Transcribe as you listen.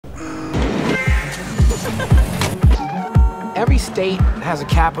Every state has a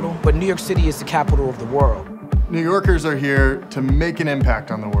capital, but New York City is the capital of the world. New Yorkers are here to make an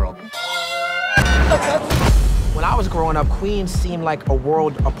impact on the world. When I was growing up, Queens seemed like a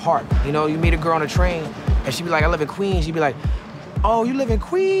world apart. You know, you meet a girl on a train, and she'd be like, I live in Queens. You'd be like, oh, you live in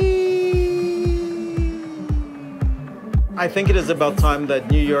Queens. I think it is about time that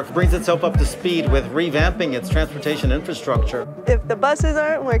New York brings itself up to speed with revamping its transportation infrastructure. If the buses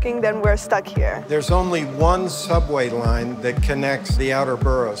aren't working, then we're stuck here. There's only one subway line that connects the outer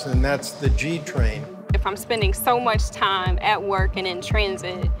boroughs, and that's the G train. If I'm spending so much time at work and in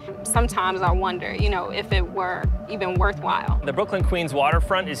transit, sometimes I wonder, you know, if it were even worthwhile. The Brooklyn-Queens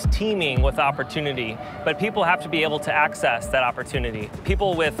waterfront is teeming with opportunity, but people have to be able to access that opportunity.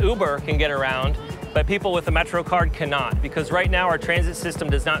 People with Uber can get around, but people with a Metro card cannot, because right now our transit system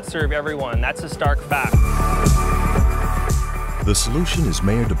does not serve everyone. That's a stark fact. The solution is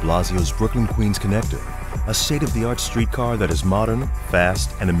Mayor de Blasio's Brooklyn-Queens Connector, a state-of-the-art streetcar that is modern,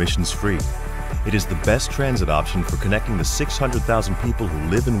 fast, and emissions-free. It is the best transit option for connecting the 600,000 people who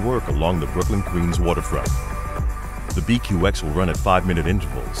live and work along the Brooklyn-Queens waterfront. The BQX will run at 5-minute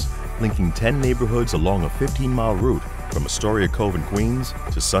intervals, linking 10 neighborhoods along a 15-mile route from Astoria Cove in Queens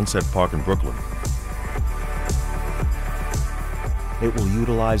to Sunset Park in Brooklyn. It will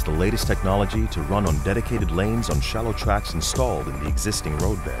utilize the latest technology to run on dedicated lanes on shallow tracks installed in the existing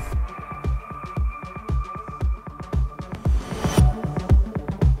roadbed.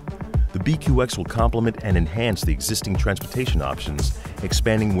 The BQX will complement and enhance the existing transportation options,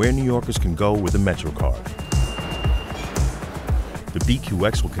 expanding where New Yorkers can go with a Metro card. The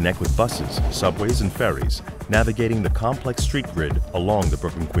BQX will connect with buses, subways, and ferries, navigating the complex street grid along the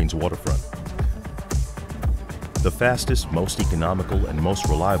Brooklyn-Queens waterfront. The fastest, most economical, and most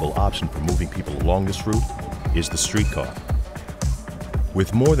reliable option for moving people along this route is the streetcar.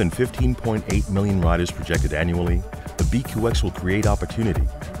 With more than 15.8 million riders projected annually, the BQX will create opportunity,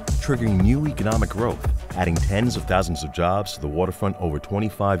 triggering new economic growth, adding tens of thousands of jobs to the waterfront over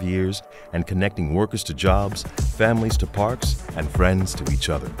 25 years, and connecting workers to jobs, families to parks, and friends to each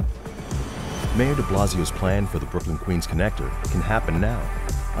other. Mayor de Blasio's plan for the Brooklyn-Queens Connector can happen now.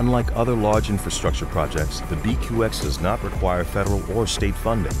 Unlike other large infrastructure projects, the BQX does not require federal or state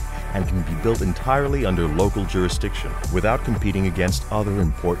funding and can be built entirely under local jurisdiction without competing against other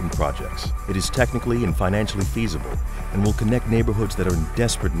important projects. It is technically and financially feasible and will connect neighborhoods that are in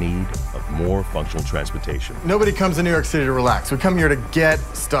desperate need of more functional transportation. Nobody comes to New York City to relax. We come here to get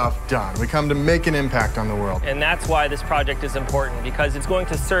stuff done. We come to make an impact on the world. And that's why this project is important, because it's going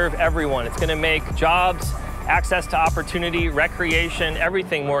to serve everyone. It's going to make jobs, access to opportunity, recreation,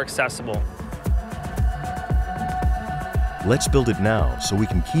 everything more accessible. Let's build it now so we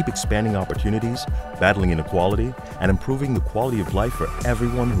can keep expanding opportunities, battling inequality, and improving the quality of life for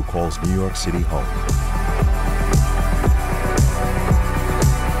everyone who calls New York City home.